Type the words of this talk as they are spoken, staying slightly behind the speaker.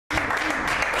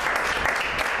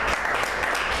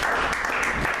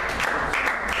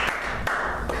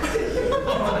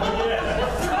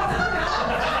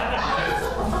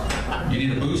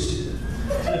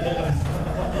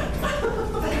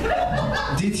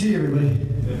DT, everybody.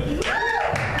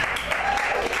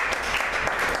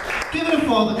 Give it up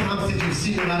for all the comps that you've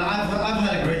seen, man. I've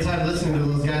had a great time listening to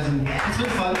those guys, and it's been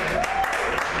fun.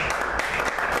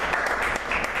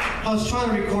 I was trying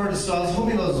to record, so I was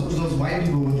hoping those white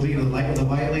people would leave, like the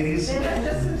white ladies. They left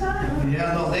just in time.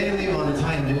 Yeah, no, they didn't leave on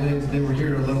time. They were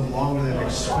here a little longer than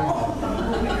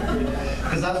expected.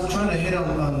 Because I was trying to hit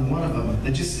on one of them.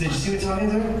 Did you see me talking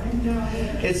to her?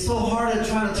 It's so hard to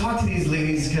try to talk to these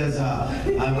ladies because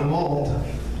I'm old,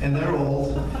 and they're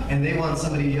old, and they want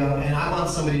somebody young, and I want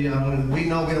somebody young, and we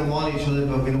know we don't want each other,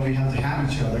 but we know we have to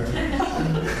have each other. And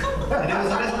it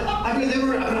was,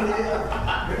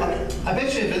 I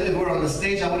bet you if we were on the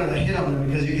stage, I wouldn't have hit on them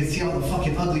because you can see all the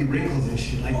fucking ugly wrinkles and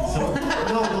shit. Like, so,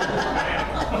 no.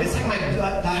 It's like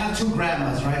I have two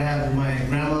grandmas, right? I have my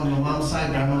grandma on my mom's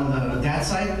side, grandma on the dad's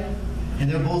side, and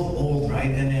they're both old,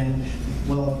 right? And then,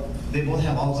 well, they both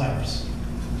have Alzheimer's.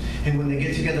 And when they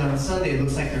get together on Sunday, it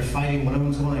looks like they're fighting. One of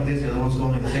them's going like this, the other one's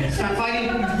going like this. Stop fighting!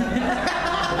 And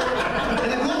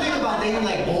the cool thing about dating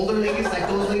like older ladies, like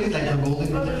those ladies, like the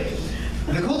golden ones,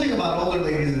 the cool thing about older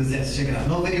ladies is this. Check it out.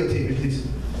 No videotape, please.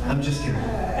 I'm just kidding.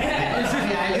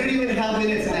 Yeah, you don't even have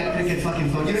minutes in that cricket fucking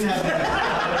phone. You don't have minutes.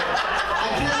 I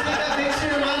can't take a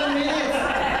picture in 1 minute.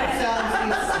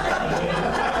 Selfies.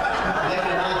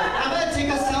 I'm gonna take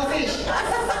a selfish.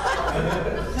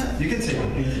 You can take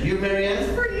it. You, Marianne?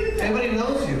 Everybody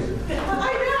knows you. I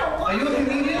know. Are you a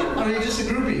comedian or are you just a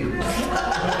groupie?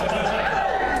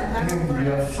 Be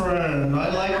a friend. I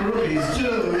like groupies too.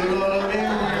 You know what I mean?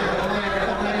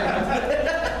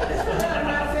 I'm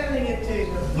not sending it to you.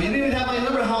 Well, you didn't even have my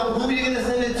number. Who are you going to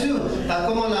send it to? Está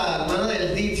como la hermana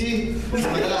del DT,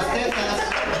 de las tetas.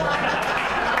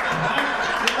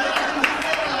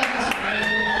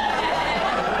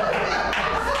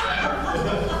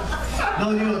 No,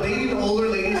 you know, dating older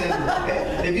ladies,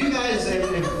 and if you guys,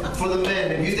 for the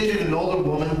men, if you dated an older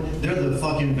woman, they're the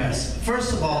fucking best.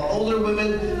 First of all, older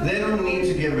women, they don't need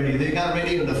to get ready. They got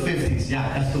ready in the 50s. Yeah,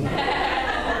 that's the one.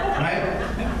 Right?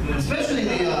 Especially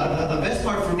the best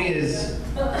part for me is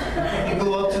you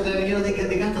go up to them, you know,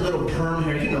 they got the little perm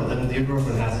hair. You know them, your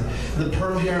girlfriend has it. The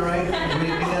perm hair, right? In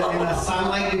that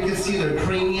sunlight, you can see their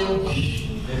cranium.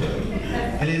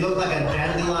 And they look like a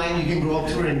dandelion. You can go up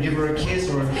to her and give her a kiss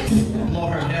or blow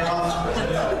her hair off.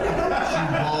 She's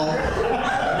bald.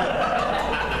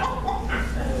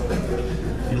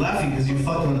 You're laughing because you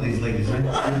fucked one of these ladies, right?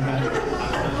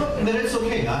 But it's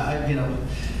okay. You know.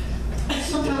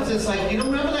 Sometimes it's like, you know,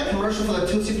 remember that commercial for the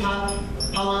Tootsie Pop?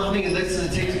 How many licks does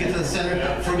it take to get to the center?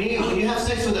 For me, when you have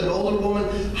sex with an older woman,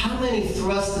 how many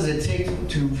thrusts does it take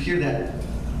to hear that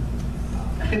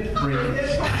hip break?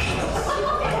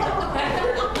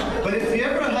 But if you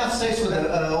ever have sex with an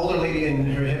older lady and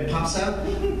her hip pops out,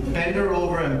 bend her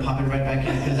over and pop it right back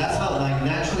in. Because that's how, like,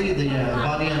 naturally the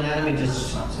body anatomy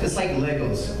just, it's like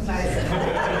Legos.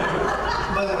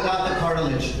 But without the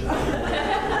cartilage.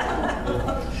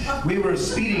 We were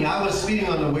speeding. I was speeding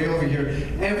on the way over here.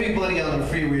 Everybody on the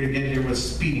freeway to get here was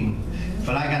speeding,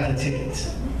 but I got the ticket,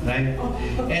 right?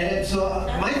 And so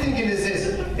my thinking is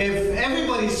this: if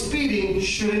everybody's speeding,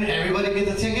 shouldn't everybody get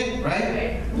the ticket,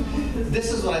 right? This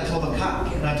is what I told the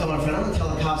cop. And I told my friend, I'm gonna tell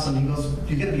the cop something. He goes,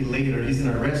 "You're gonna be later. He's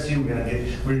gonna arrest you.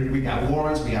 We got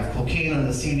warrants. We have cocaine on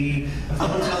the CD.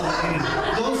 Don't tell him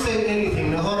anything. Don't say anything.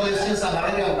 Mejor let's just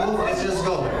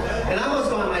go." And I was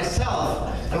going myself.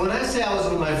 And when I say I was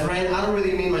with my friend, I don't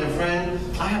really mean my friend.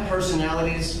 I have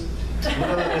personalities. One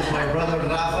of them is my brother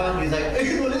Rafa. He's like,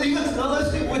 hey, no le digas nada a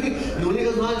este güey. No le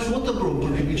digas nada a Shota, bro,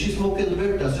 porque pinche smoke and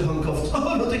bear te hace handcuffed.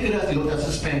 Oh, no te creas, y lo te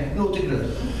hace spank. No te creas.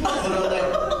 And I'm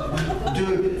like,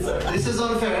 dude, this is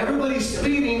unfair. Everybody's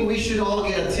speeding. We should all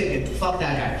get a ticket. Fuck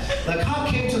that guy. The cop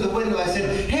came to the window. I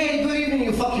said, hey, good evening,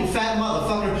 you fucking fat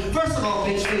motherfucker. First of all,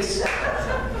 bitch face,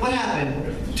 what happened?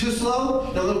 Too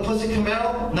slow? The little pussy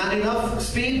Camaro? Not enough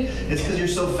speed? It's because you're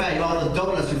so fat. You all the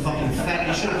donuts are fucking fat.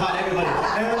 You should have caught everybody.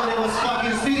 Everybody was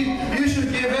fucking speeding. You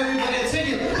should give everybody a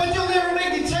ticket. But you'll never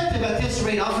make detective at this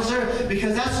rate, officer,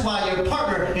 because that's why your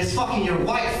partner is fucking your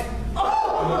wife.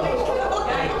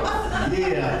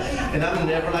 Yeah. And I'm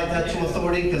never like that to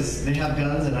authority because they have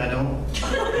guns and I don't.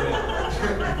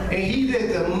 And he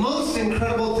did the most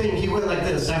incredible thing. He went like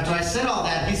this. After I said all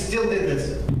that, he still did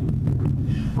this.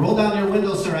 Roll down your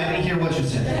window, sir. I didn't hear what you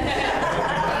said.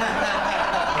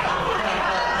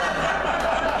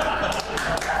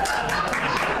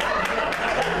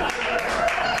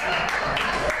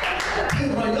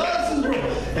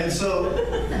 And so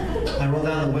I rolled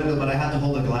down the window, but I had to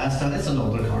hold the glass down. It's an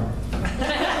older car.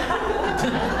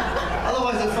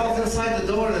 Otherwise, it falls inside. inside the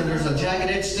door and there's a jagged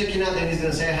edge sticking out, then he's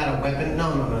going to say I had a weapon.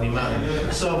 No, ni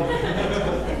madre. So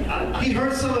he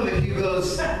heard some of it. He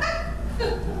goes,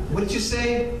 what did you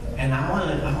say? And I want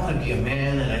to be a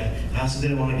man, and I also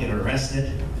didn't want to get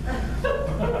arrested.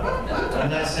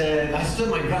 And I said, I stood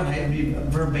my ground.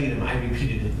 Verbatim, I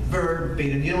repeated it.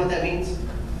 Verbatim. You know what that means?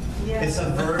 Yeah. It's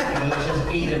a verb. It's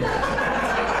just eat him.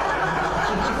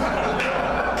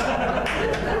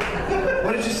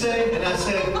 What did you say? And I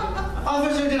said,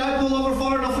 officer, did I pull over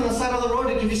far enough on the side of the road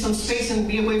to give you some space and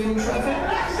be away from traffic?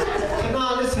 Said,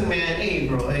 no, listen, man. Hey,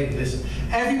 bro. Hey, listen.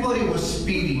 Everybody was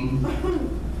speeding.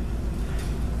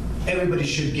 Everybody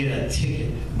should get a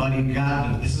ticket. But he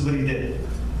got me. This is what he did.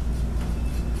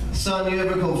 Son, you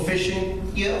ever go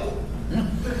fishing? Yeah.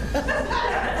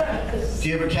 Do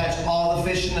you ever catch all the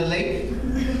fish in the lake?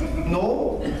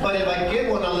 No. But if I get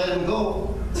one, I'll let him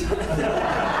go.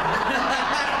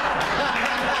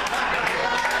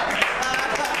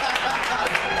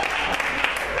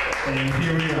 And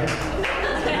here we are.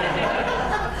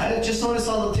 I just noticed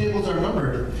all the tables are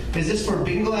numbered. Is this for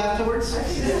bingo afterwards?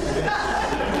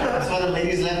 That's why the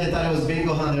ladies left. They thought it was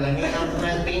bingo, huh? They're like,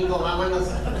 that's bingo, vámonos.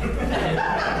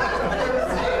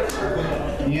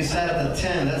 You sat at the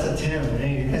 10. That's a 10.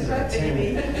 Hey, you guys are a 10.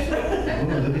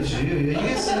 Ooh, look at you. You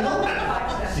guys single?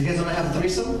 You guys want to have a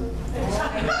threesome?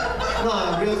 No,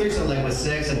 a real threesome, like with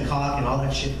sex and cock and all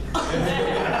that shit. All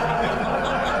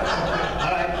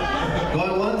right.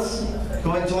 Going once?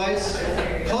 Going twice?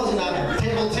 Closing out.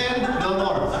 Table 10? No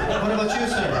more. What about you,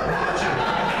 sir? What about you?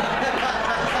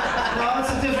 No,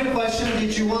 it's a different question.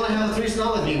 Did you want to have a threesome?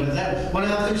 Not with me, with that. Want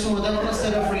to have a threesome with them? I'm going to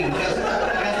set up for you. You guys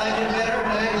like it better?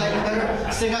 Like it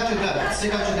better? Stick out your gut.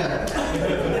 Stick out your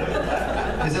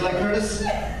gut. Is it like Curtis?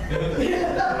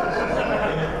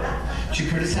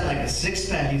 Curtis had like a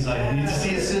six-pack. He's like, you need to see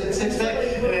his six-pack?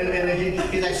 And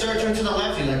he's like, sir, turn to the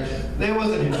left. He's like, there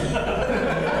wasn't him.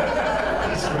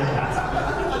 He's great.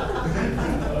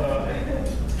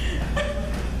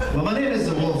 Well, my name is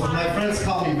The Wolf. My friends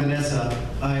call me Vanessa.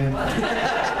 I'm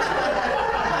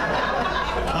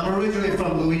originally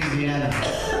from Louisiana.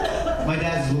 My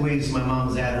dad's Louise, my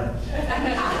mom's Anna.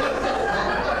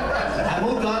 I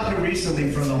moved out here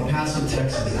recently from El Paso,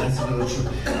 Texas. That's really true.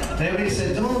 And everybody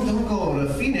said, don't go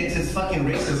to Phoenix. It's fucking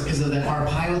racist because of that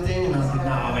Arpaio thing. And I was like,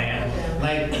 nah, man.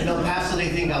 Like, in El Paso, they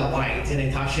think I'm white. And they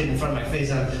talk shit in front of my face.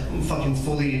 And I'm fucking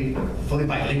fully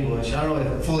bilingual. I don't know what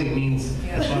it fully means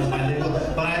as far as bilingual.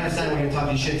 But I understand when you're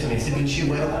talking shit to me. Ese pinche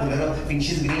güero, culero,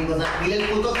 pinches gringos. Dile el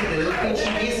puto que te dio el pinche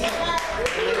visa.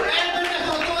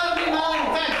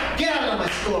 Get out of my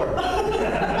store.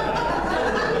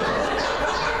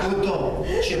 Puto,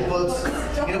 chiputs.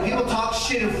 You know, people talk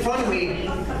shit in front of me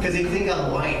because they think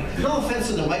I'm white. No offense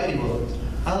to the white people.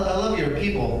 I love your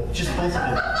people, just both of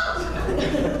them.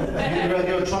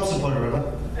 You're a Trump supporter,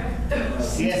 remember?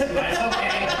 Yes, it's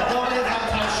okay. Nobody talk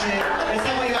shit. It's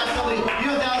like when you ask somebody,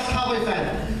 you're a Dallas Cowboy fan.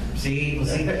 See?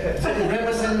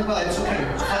 Representative, it's okay.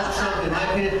 Fuck Trump, in my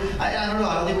opinion. I don't know.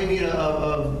 I don't think we need a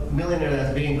millionaire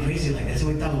that's being crazy like that. So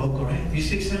we thought local, right? You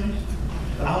speak Spanish?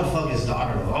 I would fuck his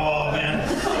daughter. Oh, man.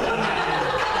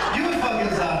 You would fuck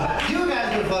his daughter. You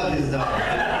guys would fuck his daughter.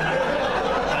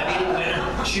 I mean,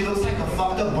 man, she looks like a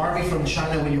fucked up Barbie from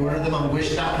China when you order them on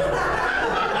Wish.com.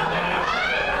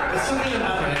 There's something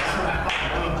about her.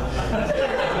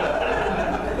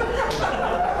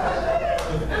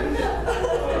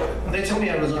 They told me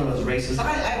Arizona was racist.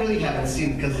 I really haven't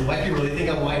seen, because the white people, they think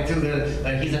I'm white too. They're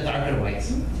like, he's a darker white.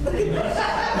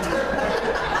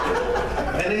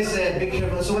 And they said, be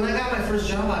careful. So when I got my first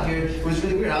job out here, it was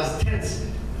really weird. I was tense.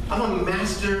 I'm a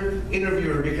master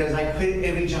interviewer because I quit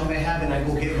every job I have and I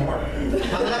go get more. I'm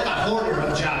like a hoarder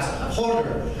of jobs.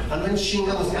 Hoarder. I'm in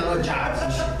shingle with jobs.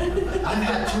 I've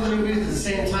had 2 interviews at the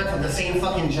same time for the same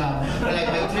fucking job. And like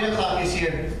my 3 o'clock is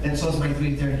here, and so is my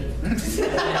 3:30.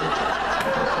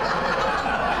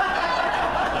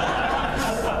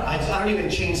 I don't even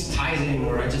change ties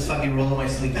anymore. I just fucking roll my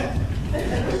sleeve up.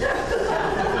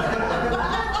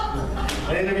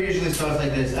 My interview usually starts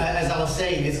like this. As I was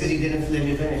saying, it's because you didn't let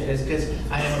me finish. It's because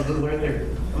I am a good worker.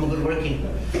 I'm a good working.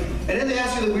 And then they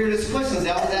ask you the weirdest questions.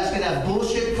 They always ask you that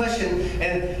bullshit question.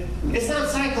 And it's not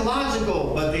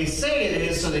psychological, but they say it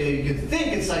is so that you can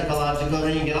think it's psychological.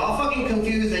 Then you get all fucking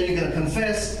confused and you're going to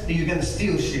confess that you're going to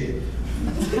steal shit.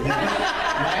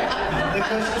 Right? The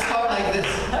questions start like this.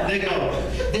 They go,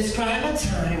 describe a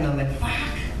time. And I'm like, fuck.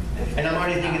 And I'm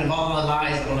already thinking of all my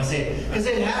lies when I say it. Because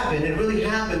it happened. It really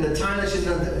happened. The time that she's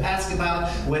going to ask about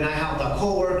when I helped a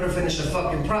co-worker finish a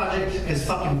fucking project. Because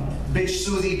fucking bitch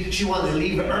Susie, she wanted to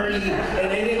leave early.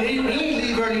 And they didn't let me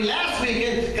leave early last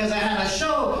weekend because I had a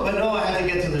show. But no, I had to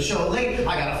get to the show late.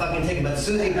 I got to fucking take it back to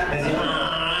Susie. And say,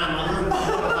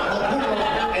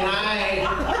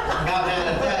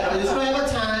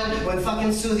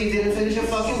 Susie didn't finish a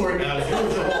fucking workout, it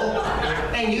was a whole,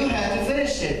 and you had to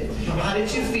finish it. How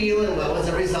did you feel and what was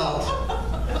the result?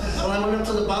 Well, I went up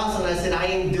to the boss and I said, I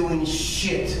ain't doing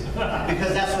shit.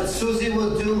 Because that's what Susie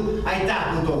will do, I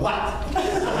that will do what?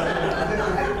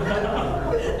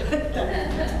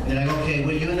 They're like, okay,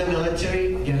 were you in the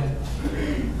military? Yeah.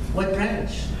 What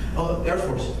branch? Oh, Air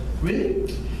Force.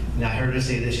 Really? And I heard her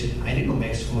say this shit. I didn't know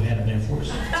Mexico had an Air Force.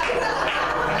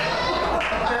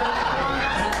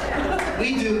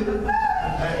 We do.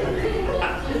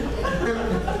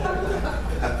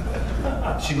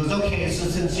 She goes, okay, so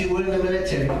since you were in the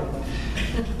military,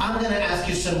 I'm gonna ask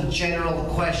you some general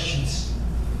questions.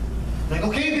 I'm like,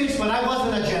 okay, bitch, but I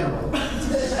wasn't a general.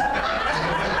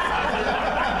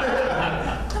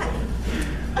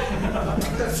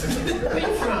 Where are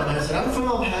you from? I said, I'm from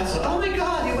El Paso. Oh my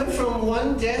God, you went from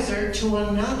one desert to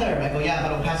another. I go, yeah,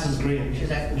 but El Paso's green. She's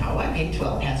like, no, I've been to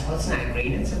El Paso. It's not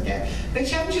green, it's a desert. Bitch,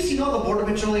 haven't you seen all the Border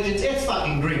Patrol agents? It's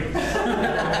fucking green.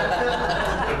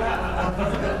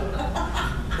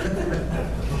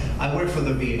 I work for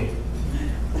the VA,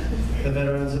 the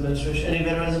Veterans Administration. Any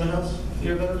veterans in the house?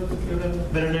 You're a veteran? You're a veteran?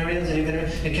 Veterinarians? Any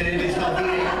veterans? And can anybody spell VA?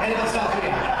 Anybody spell VA?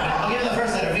 I'll give you the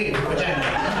first letter, V, vagina.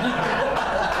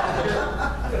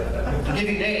 I'll give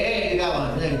you A, you got one.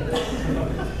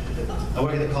 I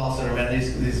work at the call center, man.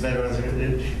 These veterans,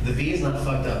 the V is not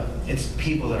fucked up. It's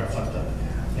people that are fucked up.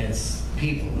 It's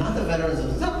people, not the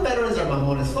veterans. Some veterans are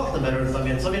mamones. Fuck the veterans. I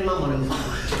mean, some mamones.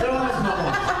 They're always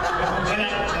mamones.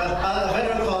 A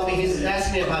veteran called me. He's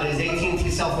asking me about his AT&T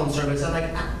cell phone service. I'm like,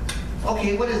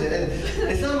 okay, what is it? And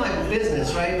it's not my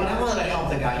business, right? But I wanted to help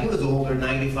the guy. He was older,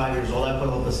 95 years old. I put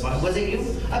up his file. Was it you?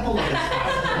 I pulled up his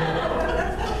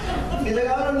file. He's like,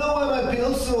 I don't know why my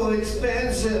bill's so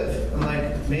expensive. I'm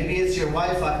like, maybe it's your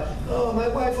Wi-Fi. Oh, my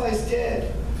Wi-Fi's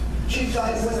dead. She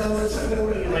died when I was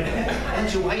 40. I'm like,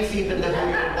 that's your wife even then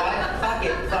your wife? Fuck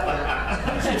it, fuck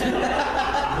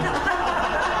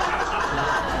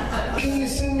it. Can you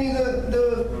send me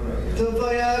the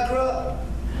Viagra?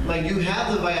 Like, you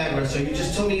have the Viagra, so you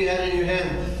just told me you had it in your hand.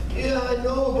 Yeah, I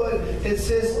know, but it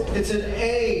says it's an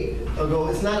A. I'll go,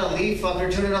 it's not a leaf, fucker.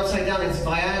 Turn it upside down, it's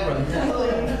Viagra.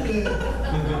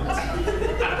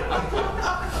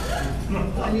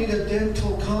 I need a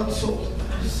dental consult.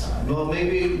 Well,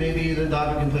 maybe the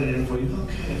doctor can put it in for you.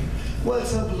 Okay.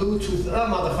 What's a Bluetooth? Oh,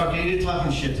 motherfucker, you're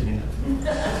talking shit to me now.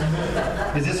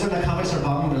 Is this when the comics are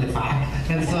bombing really fast?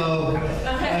 And so,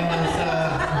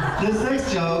 this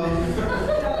next joke.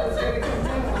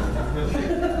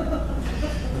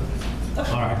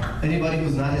 All right. Anybody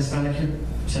who's not Hispanic here?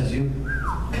 Says you.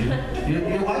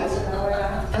 You're white?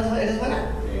 ¿Eres white? A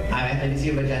ver, let me see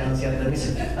your vagina. Let me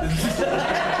see.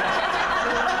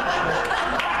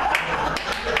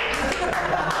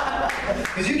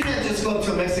 Because you can't just go up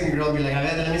to a Mexican girl and be like, a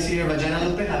ver, let me see your vagina,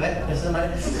 Lupe. A ver,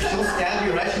 she'll stab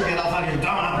you, right? She'll get all fucking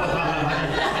down.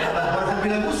 Be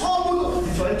like, what's wrong with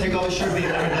you? So I take off his shirt, but he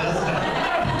never does.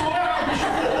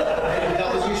 That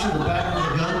was you shoot the back with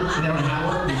the gun. She never had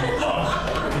one.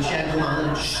 And she had them on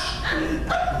and shh.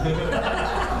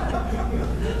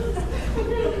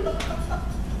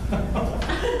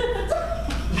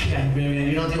 Yeah,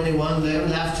 you're not the only one. Let him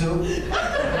laugh too.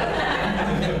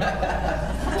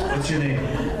 What's your name?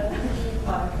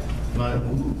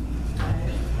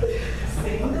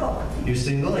 Single. You're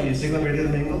single? Are you single ready to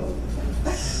mingle?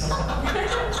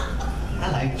 I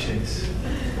like chicks.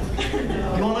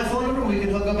 You want my phone number? We can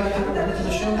hook up after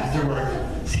the show? After work.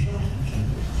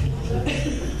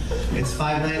 It's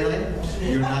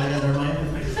 599. You're not another mine.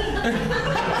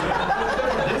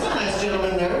 There's a nice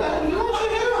gentleman there. You want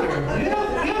your hair on her. You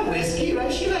have whiskey,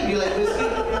 right? You like whiskey?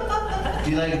 Do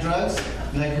you like drugs?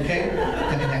 You like cocaine?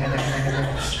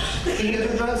 Can you do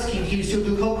drugs? Can you still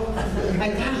do coke? I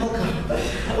can't hook up.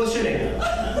 What's your name?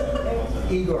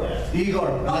 Igor. Igor.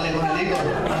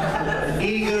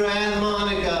 Igor and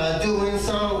Monica doing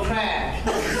some crack.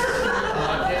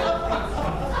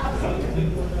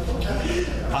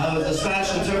 I was a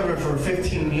Spanish interpreter for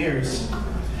 15 years.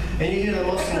 And you hear the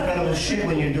most incredible shit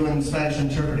when you're doing Spanish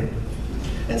interpreting.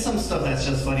 And some stuff that's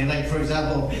just funny. Like, for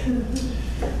example,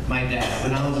 my dad,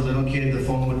 when I was a little kid, the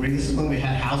phone would ring. This is when we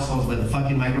had house phones with the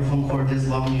fucking microphone cord this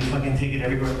long and you fucking take it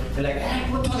everywhere. They're like, hey,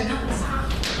 what the hell?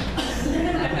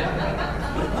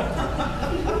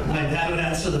 My dad would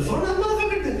answer the phone.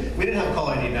 We didn't have call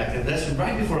ID back then. That's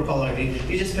right before call ID.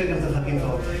 You just pick up the fucking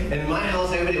phone. And in my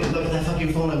house, everybody would look at that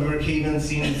fucking phone. We were caving,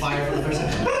 seeing fire for the first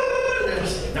time.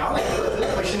 No,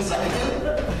 pushing something.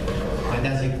 My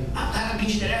dad's like,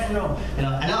 pinche teléfono.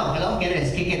 Hello, ¿quién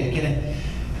es? ¿Quién es?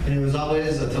 And it was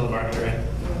always a telemarketer, right?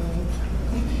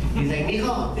 He's like,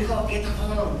 mijo, get the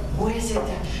phone. Who is it?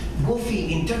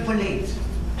 Goofy, interpolate.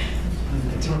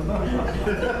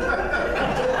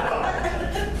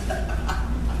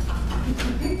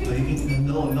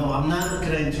 No, I'm not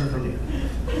gonna interpolate.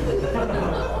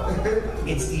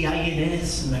 It's the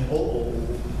INS. I'm like, oh.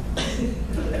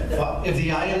 Well, if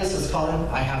the INS is calling,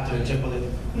 I have to interpolate.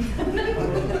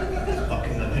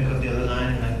 Okay, I pick up the other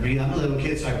line and I breathe. I'm a little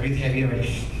kid, so I breathe heavy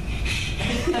already.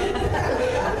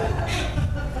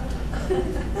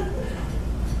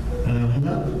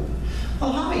 Hello?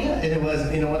 Oh, hi, yeah. And it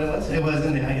was, you know what it was? It was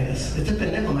in the INS. It's a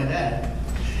pendejo, my dad.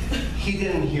 He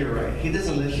didn't hear right. He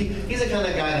doesn't listen. He's the kind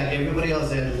of guy like everybody else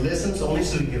that listens only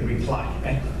so he can reply,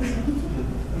 right?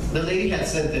 The lady had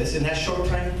said this in that short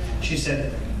time. She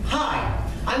said, hi,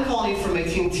 I'm calling from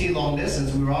AT&T long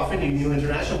distance. We were offering you a new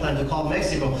international plan to call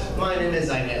Mexico. My name is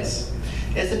Inez.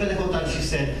 Este pendejo time she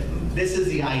said, this is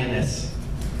the INS.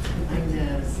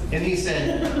 Inez. And he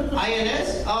said,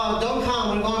 INS? Oh, don't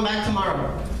come. We're going back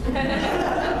tomorrow.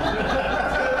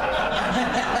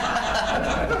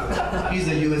 He's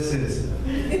a U.S. citizen.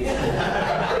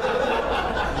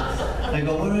 I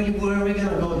go, where are we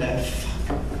gonna go with that?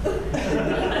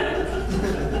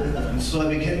 So I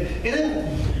became, and then,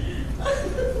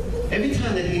 every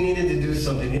time that he needed to do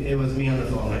something, it was me on the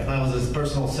phone, right? I was his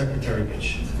personal secretary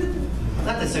bitch.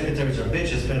 Not that secretaries are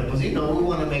bitches, but you know, we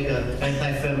want to make an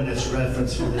anti-feminist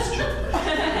reference for this joke.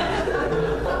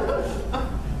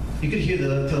 You could hear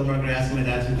the telemarketer asking my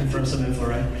dad to confirm some info,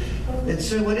 right? And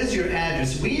sir, what is your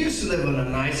address? We used to live on a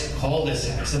nice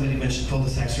cul-de-sac. Somebody mentioned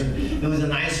cul-de-sac, sir. It was a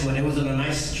nice one. It was on a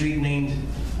nice street named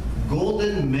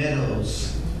Golden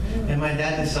Meadows. And my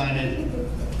dad decided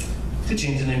to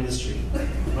change the name of the street.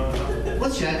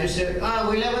 What's your address, sir?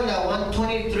 We live on the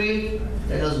 123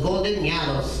 Los Golden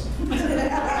Meadows.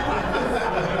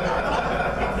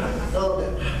 Oh,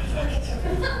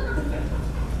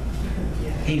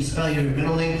 can you spell your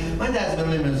middle name? My dad's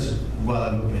middle name is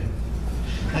Guadalupe.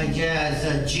 Yeah, it's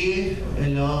a G, y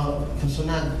luego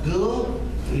persona G,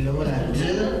 y luego la D,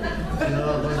 y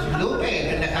luego pues Lupe,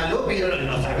 pendeja Lupe, y luego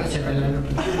no sabes.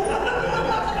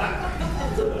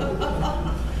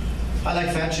 I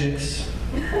like fat chicks.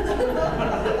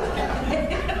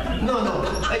 No,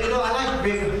 you know, I like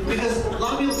big, because a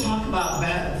lot of people talk about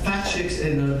fat chicks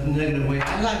in a negative way.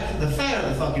 I like the fatter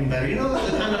the fucking better. You know,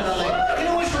 the kind of like, you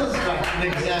know which one's right?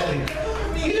 Exactly.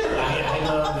 You know, I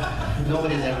know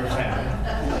nobody's ever fat.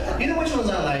 You know which ones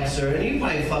I like, sir? And you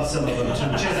probably fuck some of them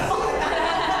too. Check it out.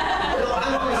 No,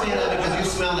 I'm not going to say that because you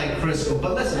smell like Crisco,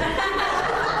 but listen.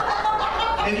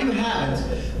 If you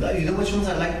haven't, you know which ones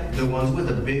I like? The ones with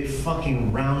a big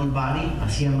fucking round body,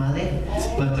 así amade,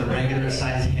 but the regular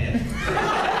size head.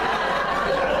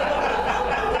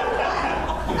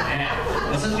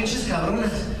 Yeah. Esas pinches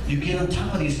cabronas, you get on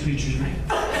top of these creatures, right?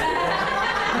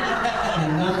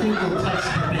 And nothing will touch the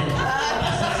bed.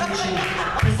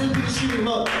 It's a pinche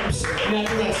remote. You have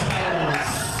to like Spider-Man.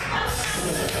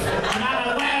 I'm out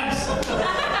of webs!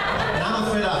 And I'm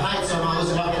afraid of heights, so I'm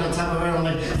always walking on top of her and I'm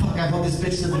like, fuck, I hope this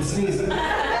bitch doesn't sneeze. And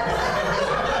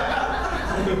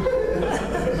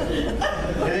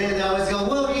then they always go,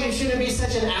 well, you shouldn't be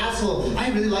such an asshole. I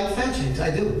really like fat chicks.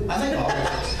 I do. I like all the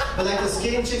chicks. But like the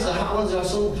skinny chicks, the hot ones are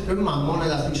so, they're mamonas,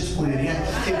 las pinches culerías.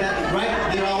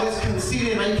 Right? They're always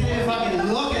conceited, right? You can't even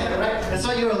fucking look at it, right? That's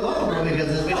why you're alone, bro, because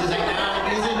this bitch is like,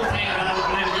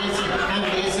 I'm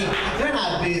busy. They're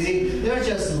not busy. They're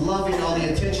just loving all the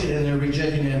attention and they're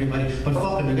rejecting everybody. But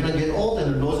fuck them, they're gonna get old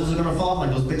and their noses are gonna fall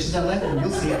like those bitches that left them.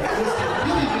 You'll see it.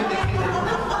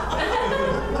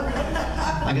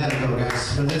 I gotta go,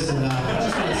 guys. But listen, I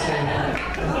just want to say,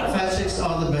 fat chicks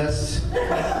are the best.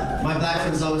 My black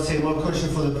friends always say, more cushion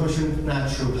for the cushion. Not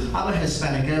true. I'm a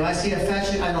Hispanic, and if I see a fat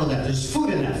chick, I know that. There's food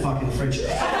in that fucking fridge.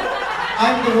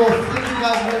 I'm the wolf. Thank you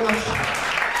guys very much.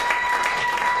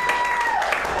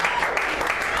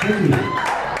 Thank you.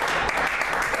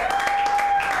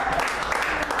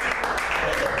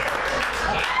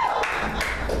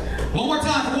 One more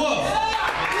time for Wolf.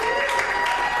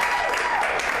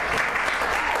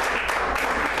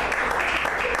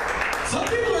 Some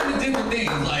people are into different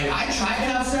things. Like, I tried to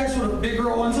have sex with a big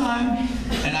girl one time,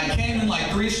 and I came in like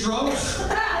 3 strokes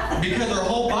because her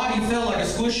whole body felt like a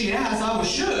squishy ass. I was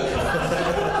shook.